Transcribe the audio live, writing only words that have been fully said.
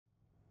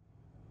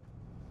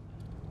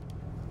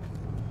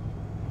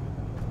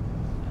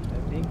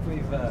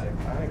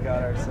kind of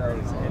got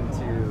ourselves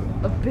into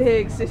a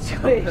big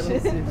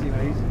situation.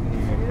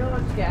 You know how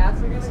much gas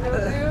we're gonna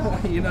go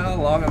through? You know,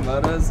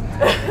 Longamoto's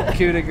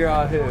coup de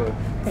grace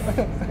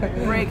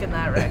who? Breaking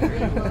that record.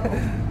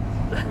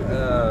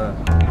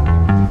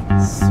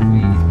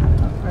 Sweet.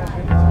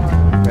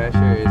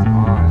 Pressure is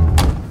on.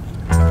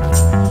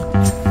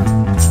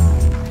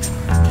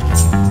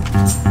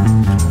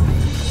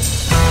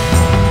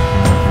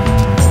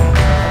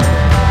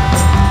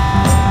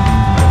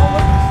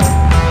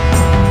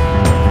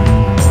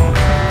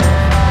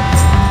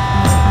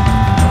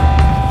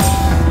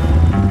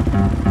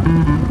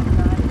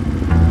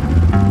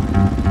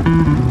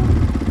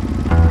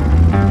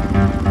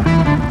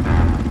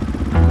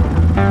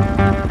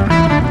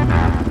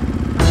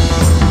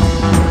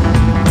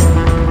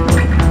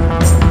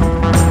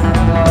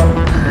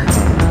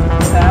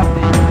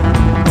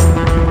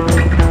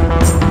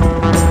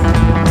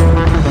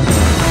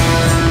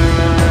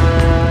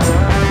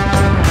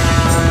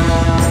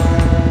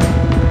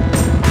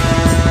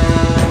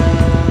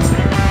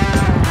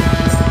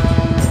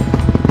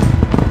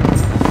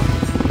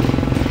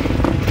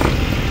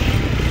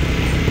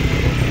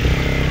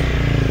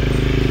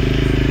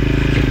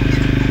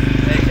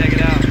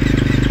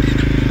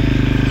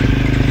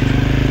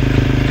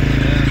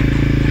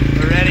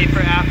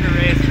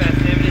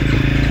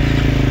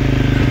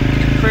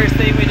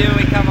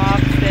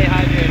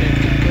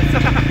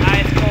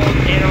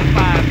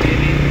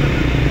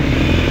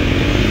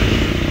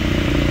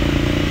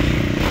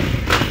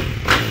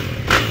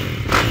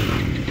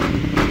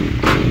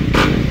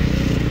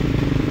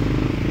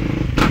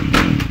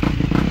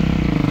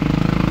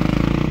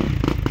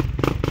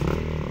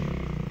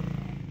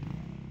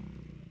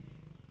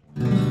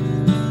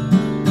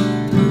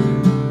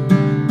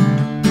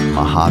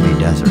 Mojave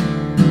Desert.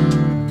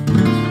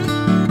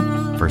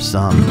 For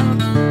some,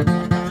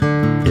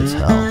 it's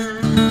hell.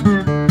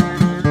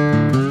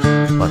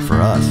 But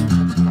for us,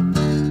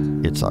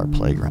 it's our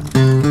playground.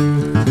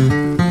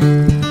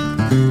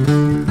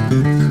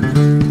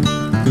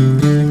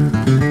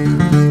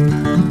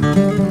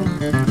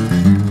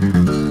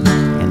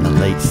 In the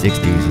late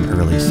 60s and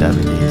early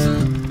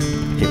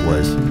 70s, it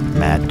was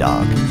Mad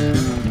Dog.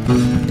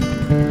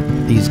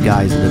 These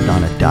guys lived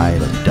on a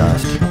diet of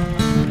dust,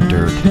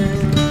 dirt,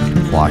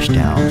 washed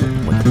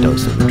down with a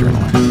dose of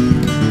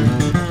adrenaline.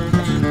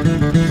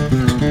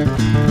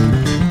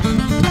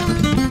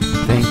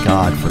 Thank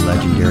God for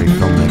legendary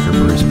filmmaker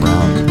Bruce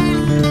Brown.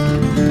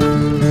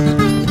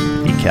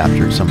 He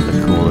captured some of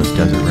the coolest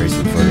desert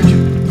racing footage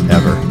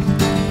ever.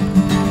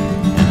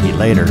 And he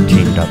later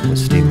teamed up with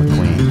Steve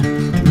McQueen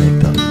to make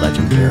the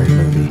legendary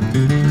movie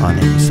On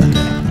Any Sunday.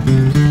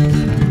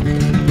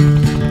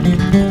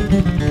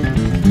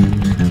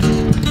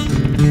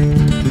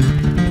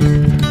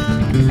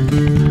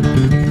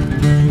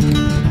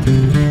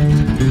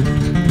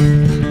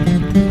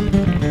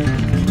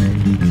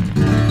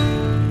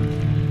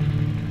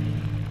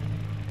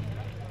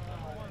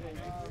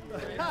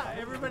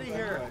 Everybody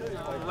here.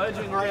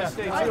 Legend, you're gonna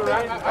stay too,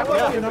 right? I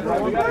must be number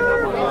one.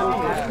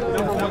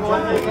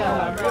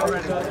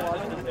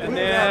 And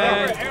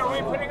then, Are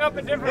we putting up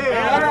a different one?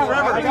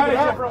 I got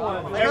a different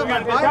one.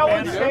 That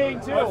one's staying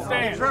too. It's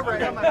staying. Trevor, I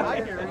got my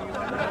mic here.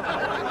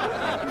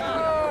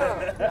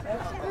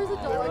 There's a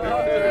dog.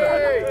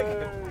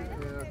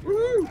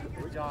 Woo!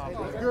 Good job.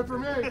 Good for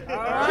me.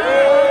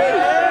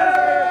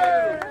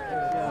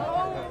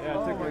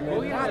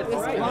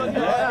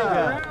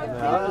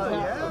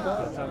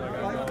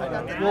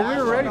 well, we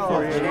were ready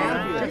for you.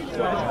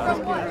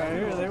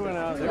 They went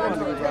out. They wanted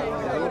to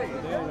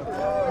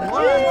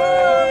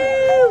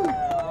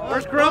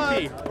Where's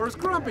Grumpy? Where's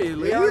Grumpy?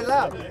 Lee? So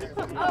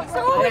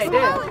Hey,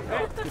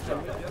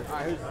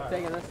 who's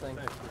taking this thing?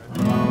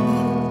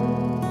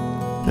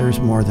 There's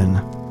more than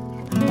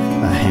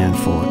a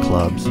handful of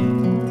clubs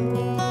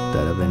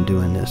that have been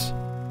doing this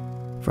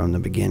from the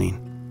beginning.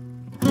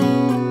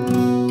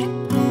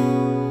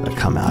 That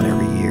come out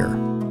every year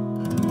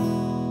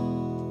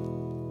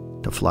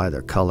to fly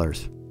their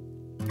colors,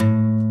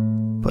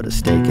 put a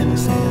stake in the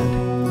sand,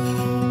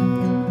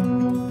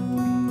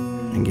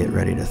 and get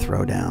ready to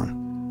throw down.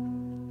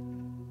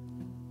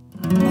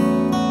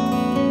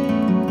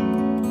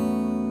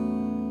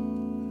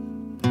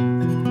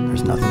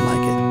 There's nothing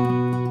like it.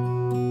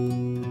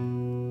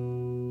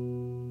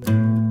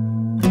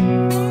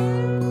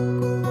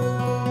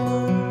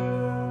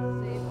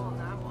 Save on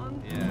that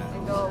one. Yeah.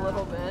 And go a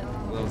little bit.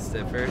 A little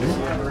stiffer.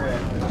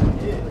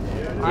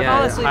 I'd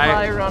honestly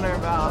probably run her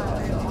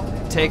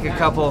about. Take a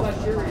couple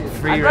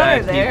free I'd ride run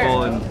her there.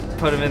 people and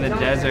put them in the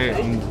desert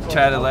and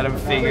try to let them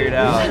figure it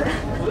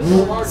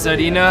out. So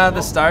do you know how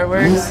the start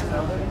works?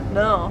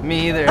 No.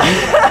 Me either.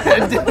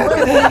 I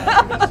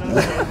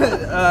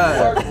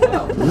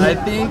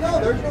think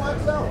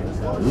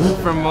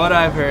from what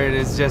I've heard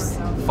is just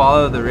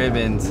follow the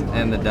ribbons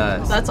and the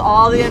dust. That's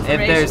all the If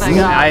information there's, I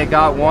got. I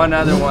got one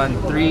other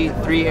one. Three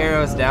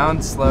arrows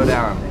down. Slow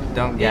down.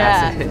 Don't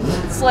gas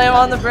it. Slam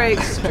on the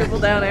brakes. Triple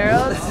down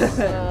arrows.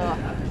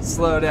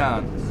 Slow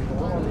down.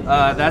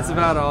 That's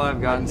about all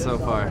I've gotten so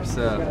far.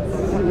 So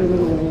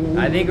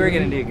I think we're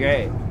gonna do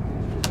great.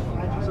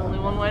 There's only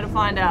one way to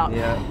find out.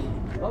 Yeah.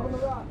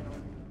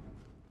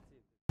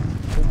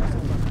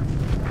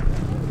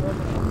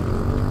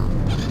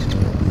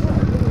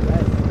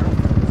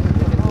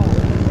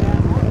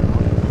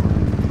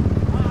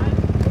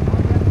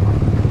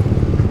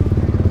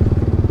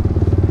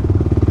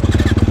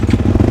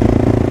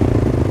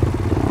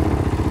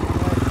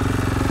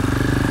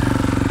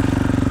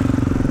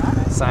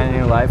 Sign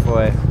your life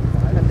away.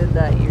 I did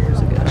that years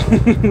ago.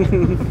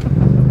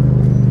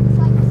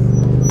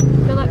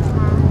 Good luck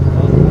tomorrow.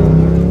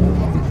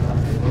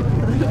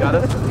 You got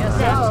it? Yes,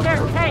 Yeah,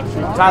 sure. Hey,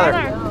 Tyler.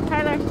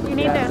 Tyler, you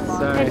need this.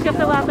 Let's go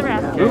fill out the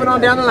rest. Moving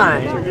on down the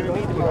line.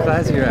 What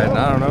class are you at?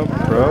 I don't know.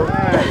 Pro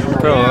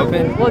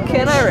open? Well,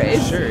 can I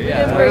race? Sure, We yeah.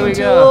 didn't Where do bring we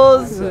go?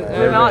 tools.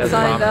 We're not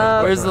signed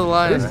up. Where's the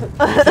line? To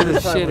the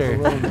shitter.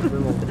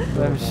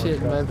 I'm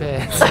shitting my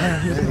pants.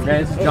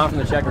 This is John from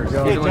the Checkers.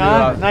 Hey,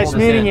 John, nice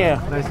meeting you.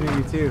 Nice meeting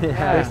you too. Yeah.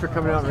 Thanks for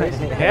coming out and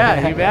racing.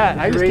 Yeah, you bet.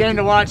 I just came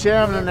to watch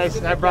him, and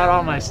I brought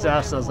all my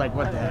stuff, so I was like,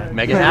 what the heck?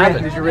 Make it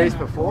happen. Did you race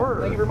before?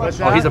 What's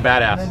Oh, that? he's a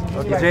badass.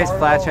 He's raced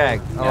flat track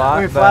a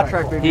lot. Flat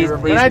track, baby. He's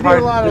But I do a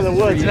lot of the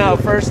part- woods. No,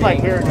 first like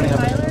here. No,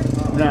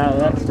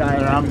 that's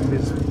Tyler. I'm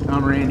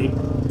Randy.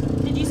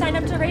 Did you sign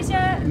up to race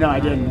yet? No, I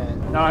didn't.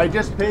 No, I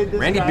just paid this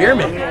Randy guy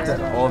Bereman. over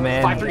here. Old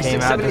man 5'3",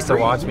 came out just to 6'73".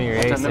 watch me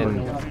race, That's that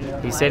and number.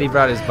 he said he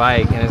brought his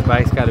bike, and his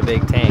bike's got a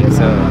big tank.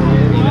 So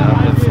you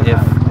know, if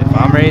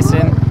I'm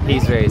racing,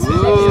 he's racing.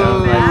 You know,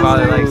 like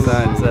father, like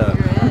son. So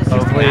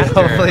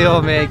hopefully,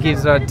 old man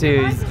keeps on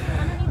too.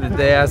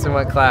 They asked him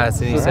what class,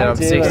 and he said I'm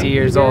 60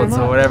 years old,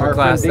 so whatever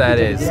class that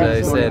is. So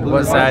he said,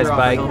 what size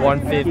bike?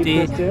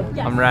 150.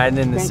 I'm riding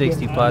in the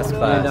 60 plus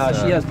class. And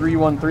so she has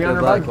 313 on good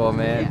her luck, bike. old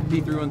man.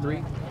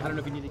 P313. I don't know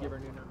if you need to give her a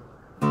new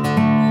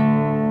number.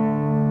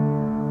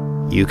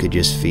 You could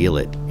just feel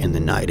it in the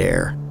night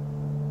air.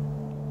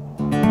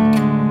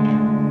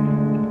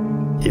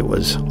 It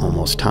was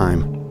almost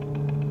time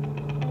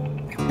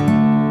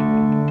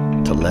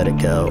to let it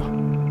go,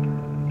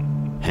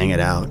 hang it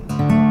out,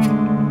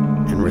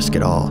 and risk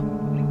it all,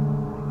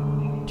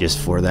 just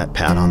for that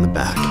pat on the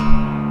back.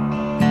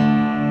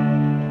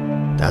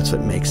 That's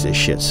what makes this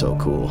shit so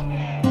cool.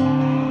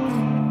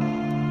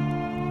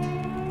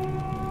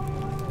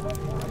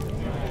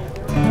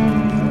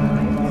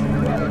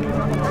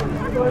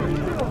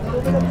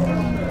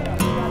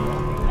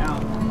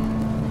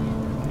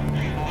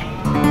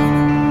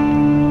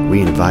 We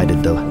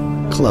invited the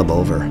club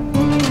over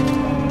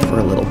for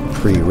a little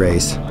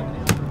pre-race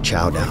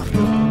chow down.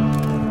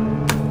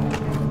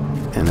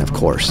 And of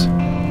course,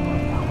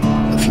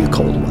 a few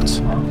cold ones.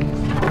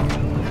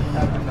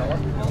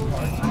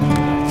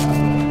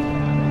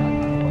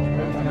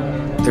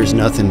 There's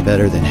nothing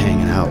better than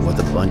hanging out with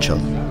a bunch of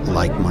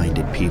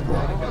like-minded people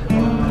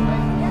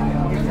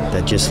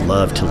that just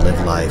love to live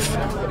life,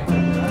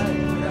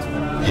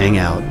 hang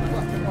out,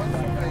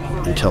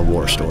 and tell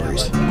war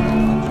stories.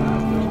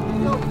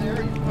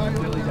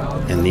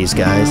 And these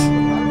guys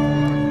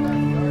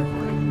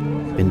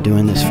been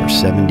doing this for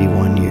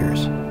 71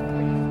 years.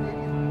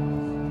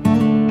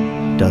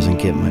 Doesn't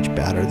get much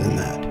better than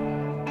that.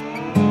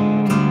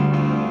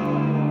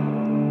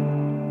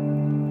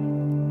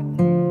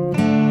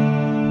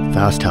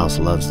 Fasthouse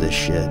loves this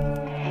shit.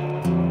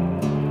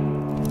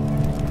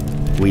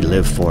 We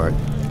live for it.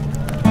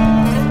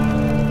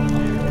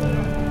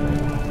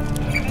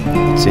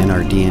 It's in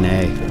our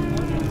DNA.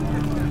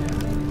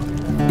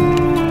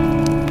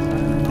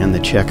 And the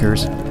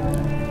Checkers,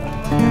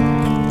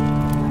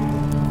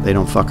 they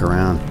don't fuck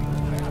around.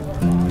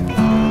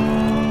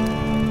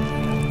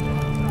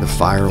 The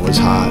fire was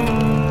hot.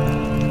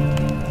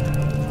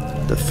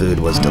 The food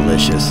was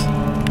delicious.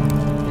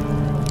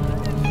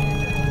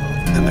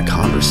 And the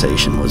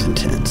conversation was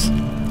intense.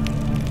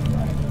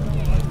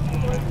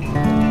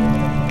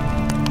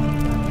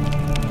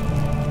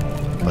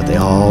 But they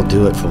all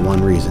do it for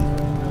one reason.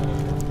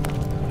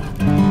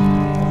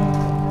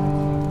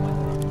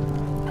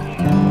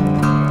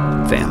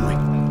 Family.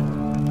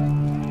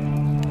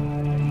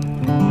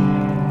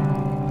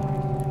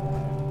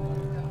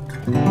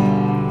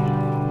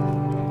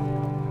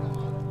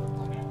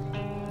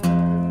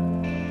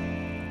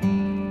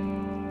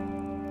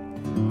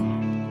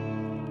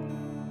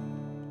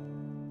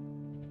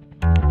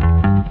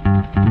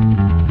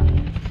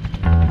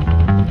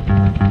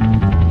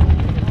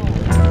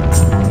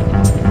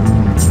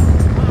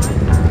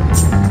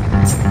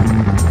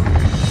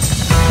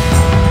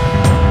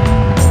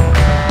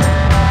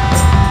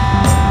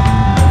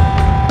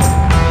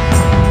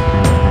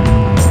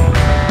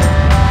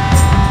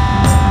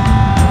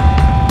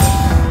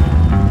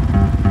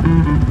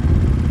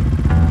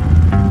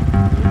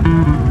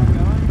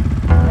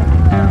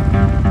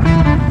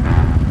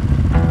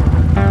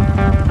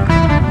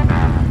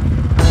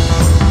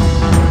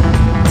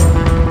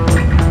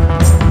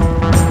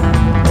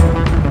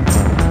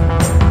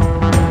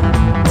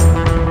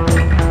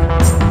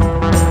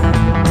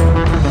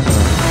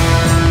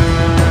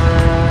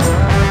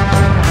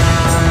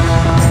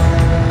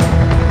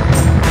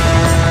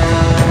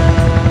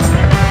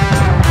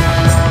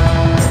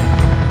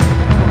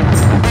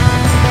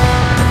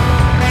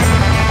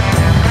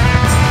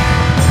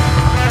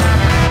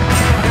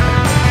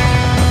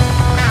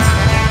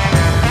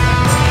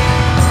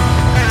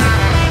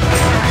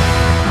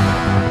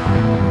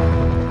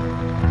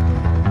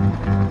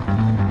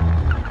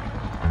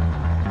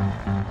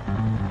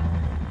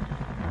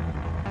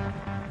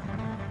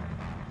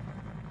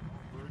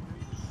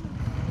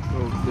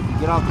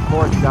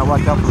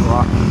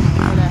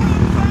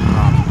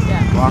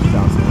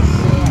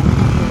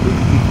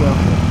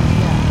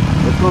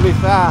 It'll be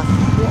fast.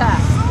 Yeah.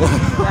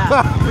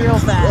 Yeah. Real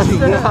fast.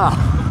 Yeah.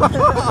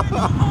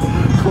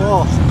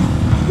 Cool.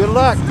 Good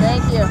luck.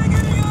 Thank you.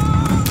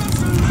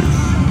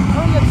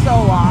 Don't get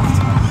so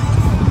lost.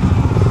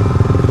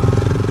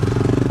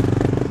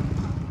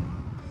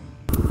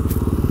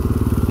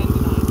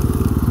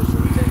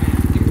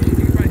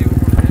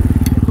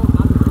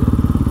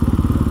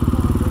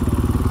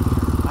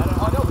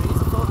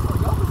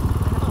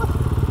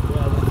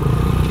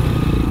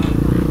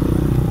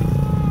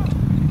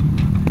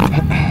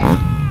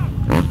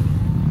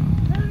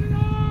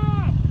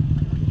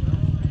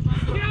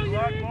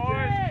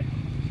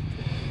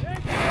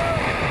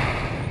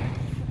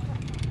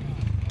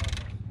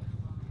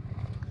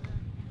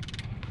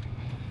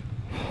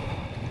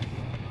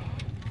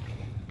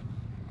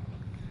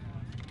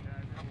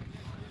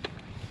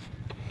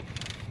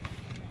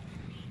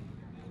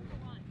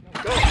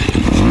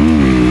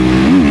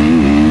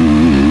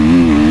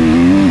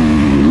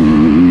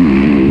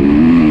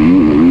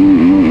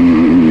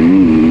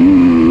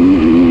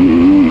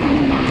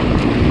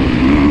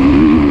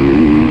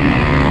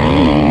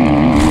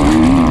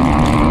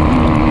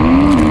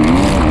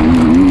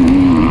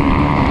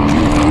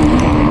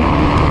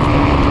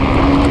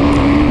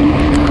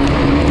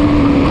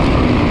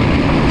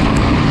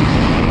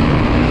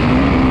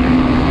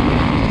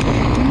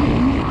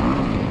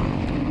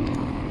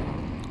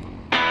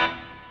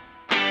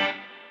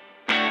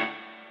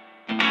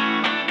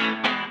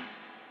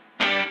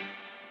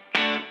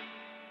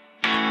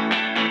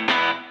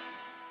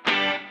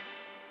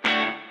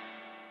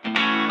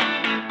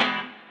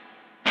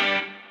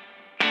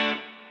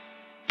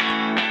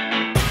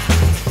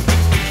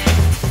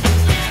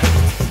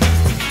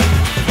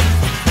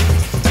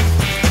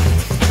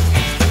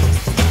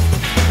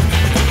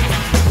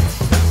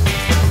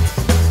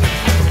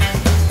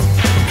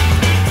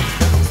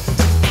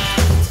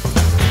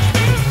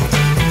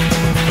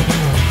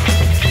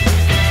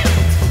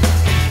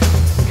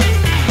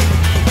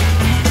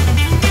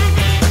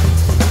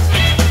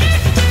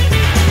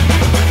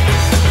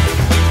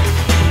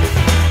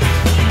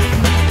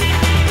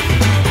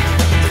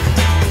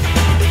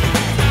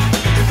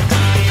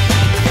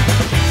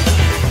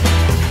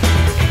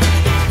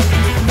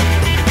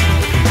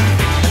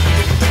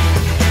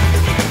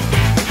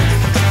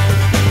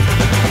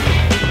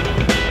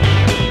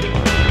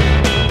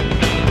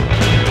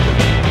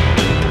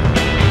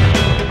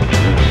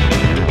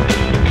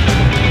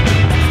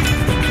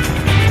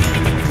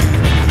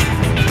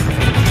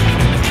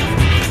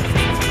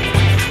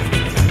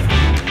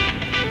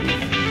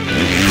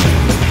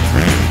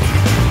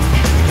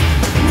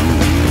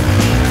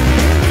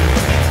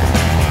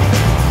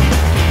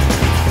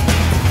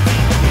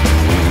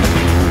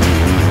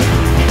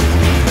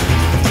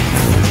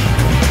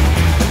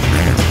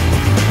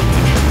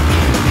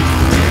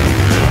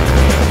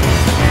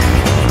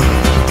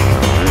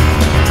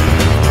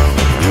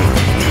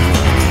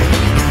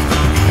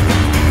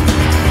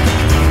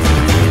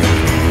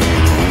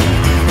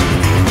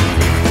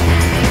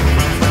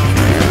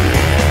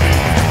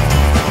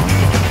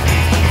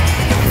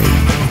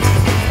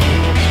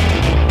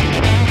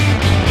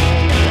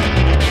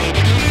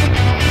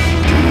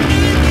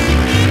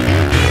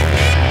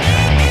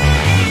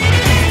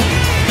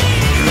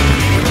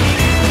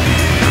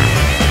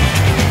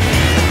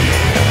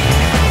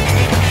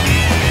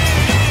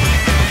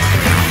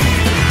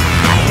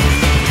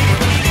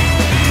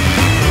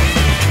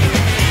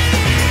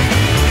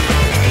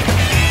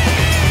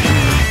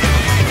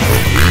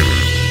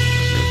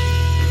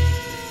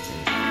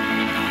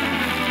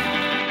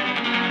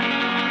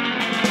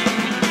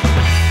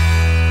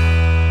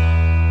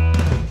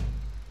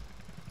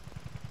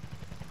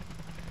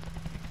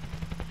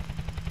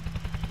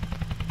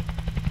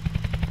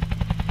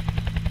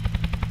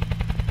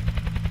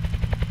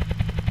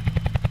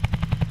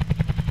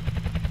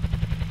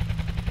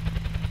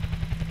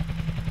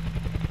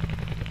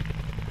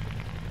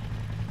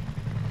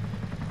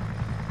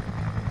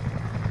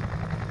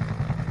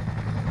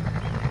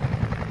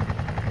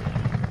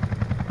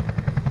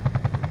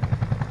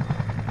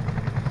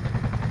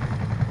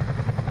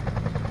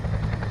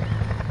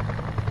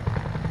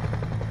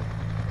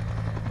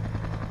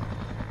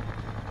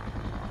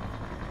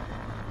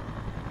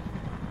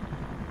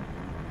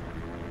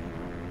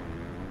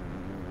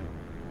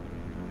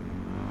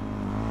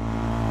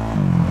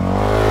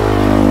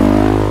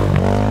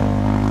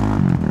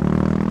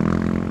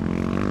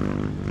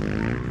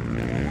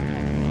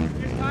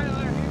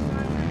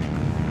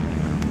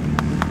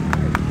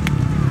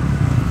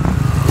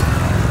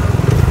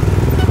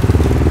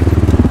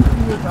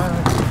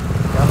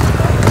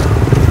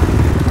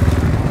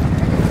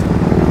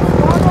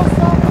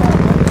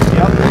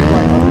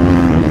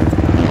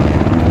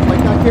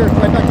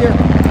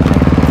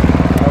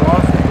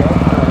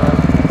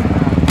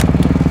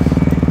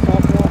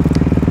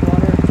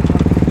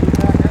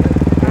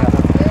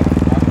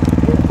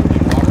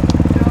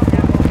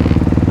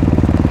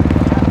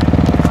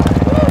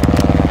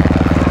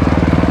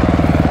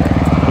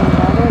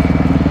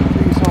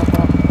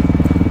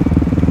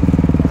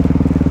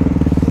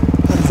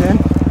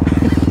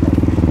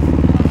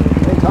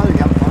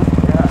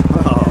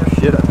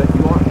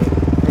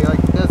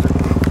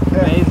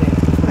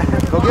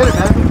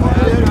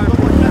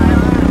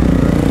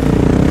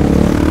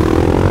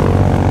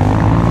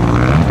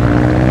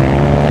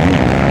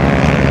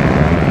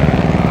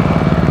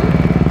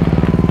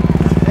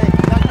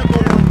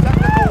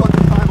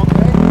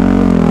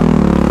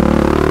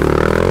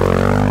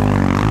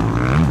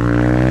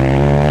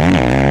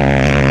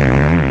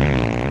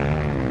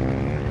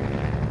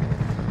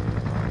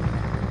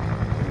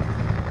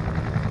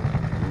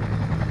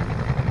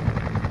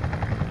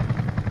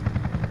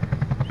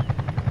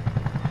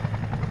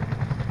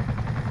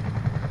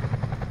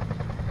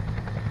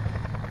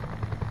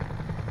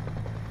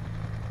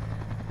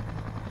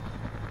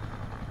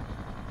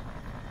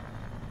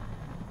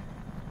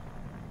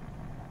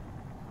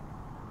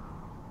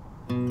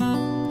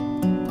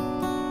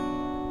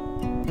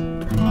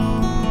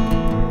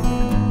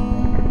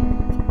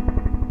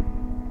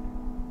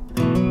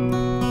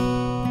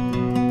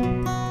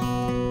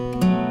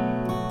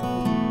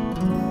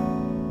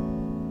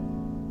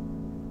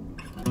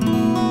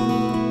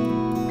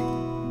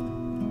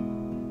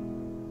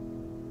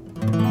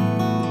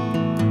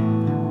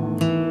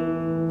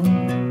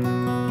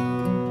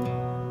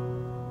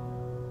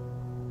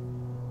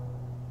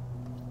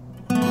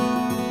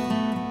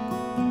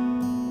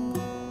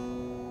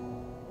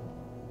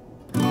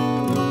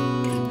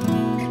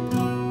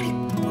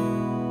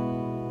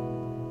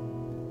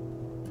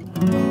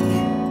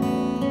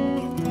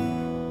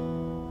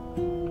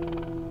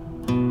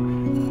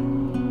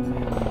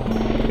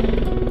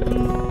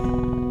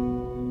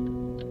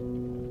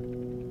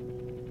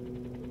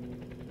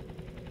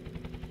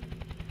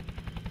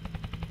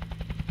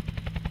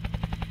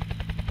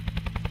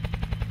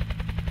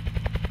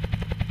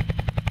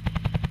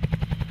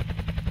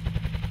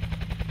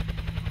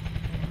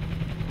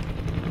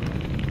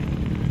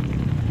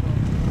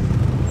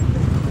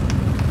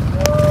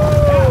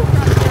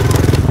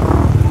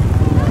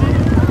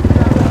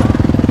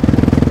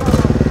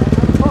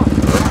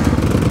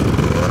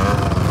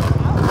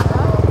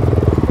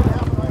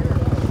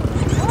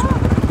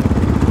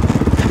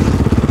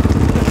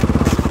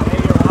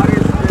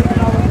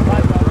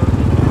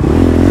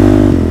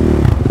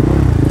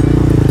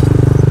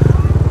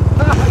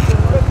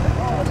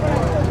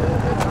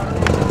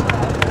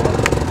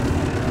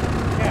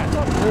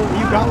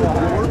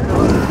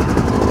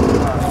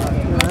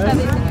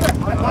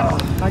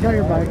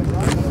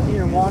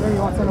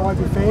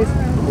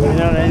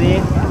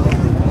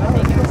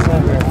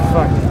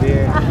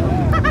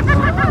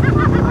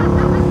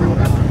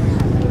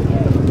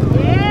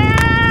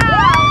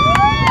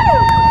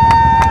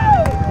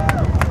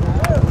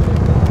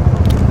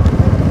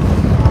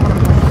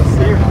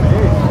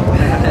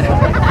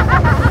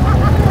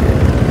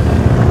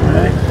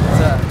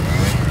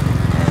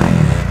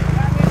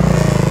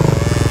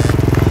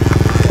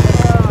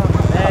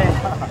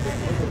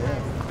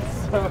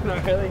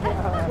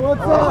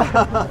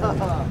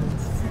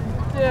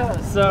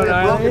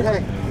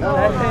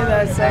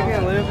 that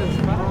second loop is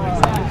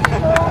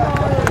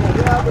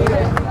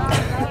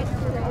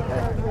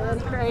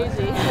That's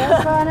crazy.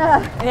 That's fun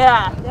up.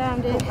 Yeah.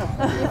 Damn, dude. You're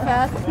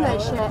fast as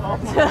that shit.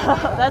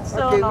 That's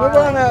so Okay, hard.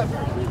 move on up.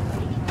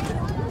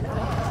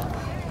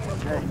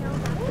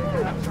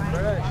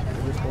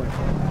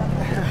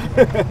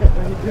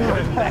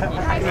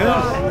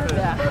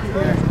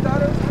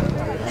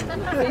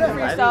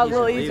 Freestyle's a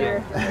little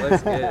easier.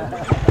 Looks good.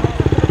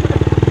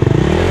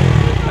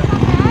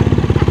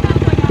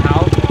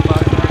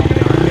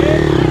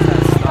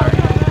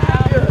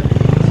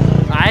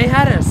 I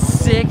had a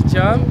sick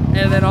jump,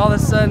 and then all of a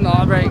sudden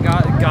Albright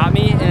got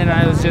me, and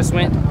I just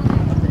went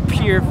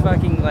pure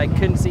fucking, like,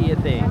 couldn't see a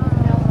thing.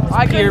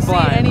 I couldn't see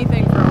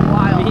anything for a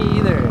while. Me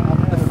either.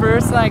 The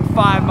first like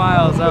 5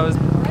 miles, I was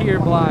pure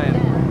blind.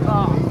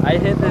 Oh. I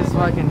hit this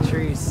fucking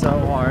tree so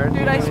hard.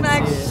 Dude, I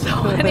smacked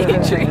so many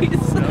trees.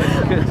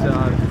 Good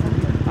job.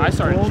 I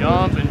started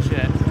jumping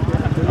shit.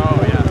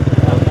 Oh yeah.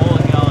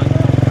 Holy yelling.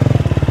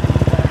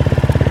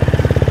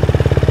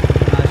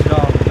 Nice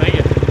job. Thank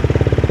you.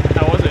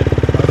 How was it?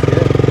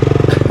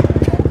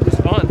 It was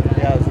fun.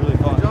 Yeah, it was really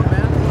fun. Jump,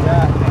 man.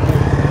 Yeah.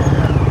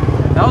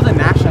 That was a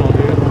national,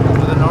 dude.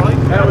 Was it gnarly?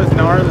 That was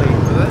gnarly. I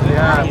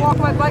Yeah. walked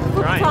my bike a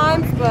couple Right.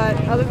 times, but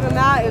other than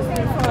that, it was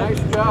pretty fun. Nice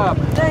job.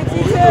 Thanks,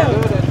 you too.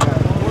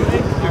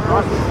 Thank you.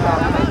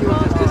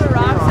 The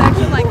rock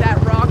section, like that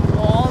rock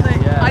wall that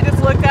Yeah. I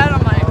just looked at,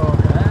 I'm like,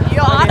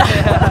 yacht.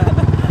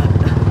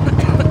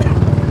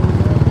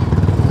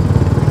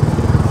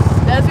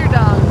 Desert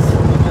dogs.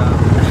 Good job.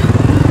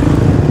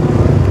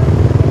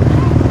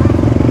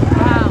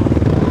 Wow.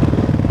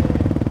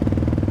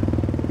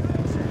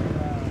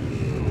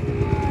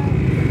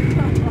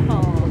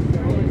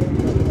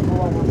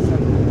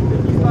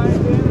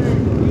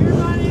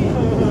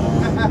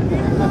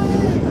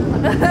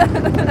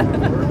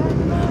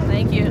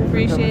 Thank you,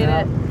 appreciate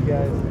it.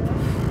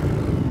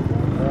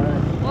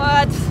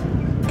 What?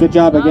 Good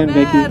job Not again,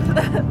 Vicki.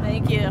 bad.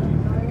 Thank you.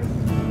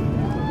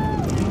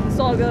 This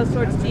all goes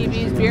towards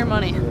TV's beer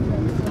money.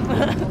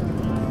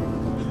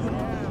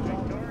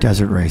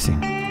 Desert racing.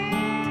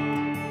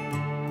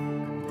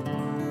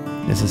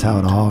 This is how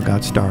it all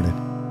got started.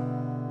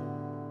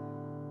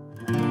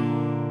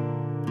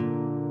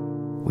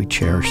 We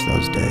cherish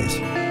those days.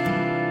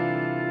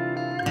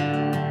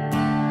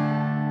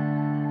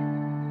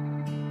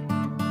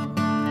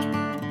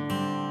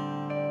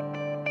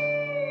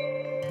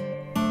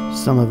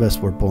 Some of us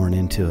were born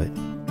into it,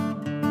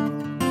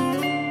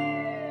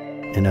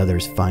 and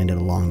others find it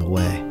along the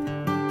way.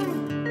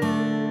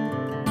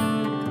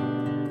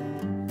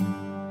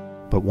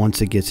 But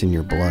once it gets in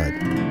your blood,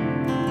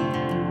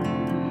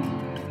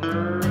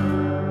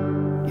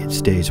 it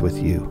stays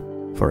with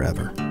you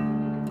forever.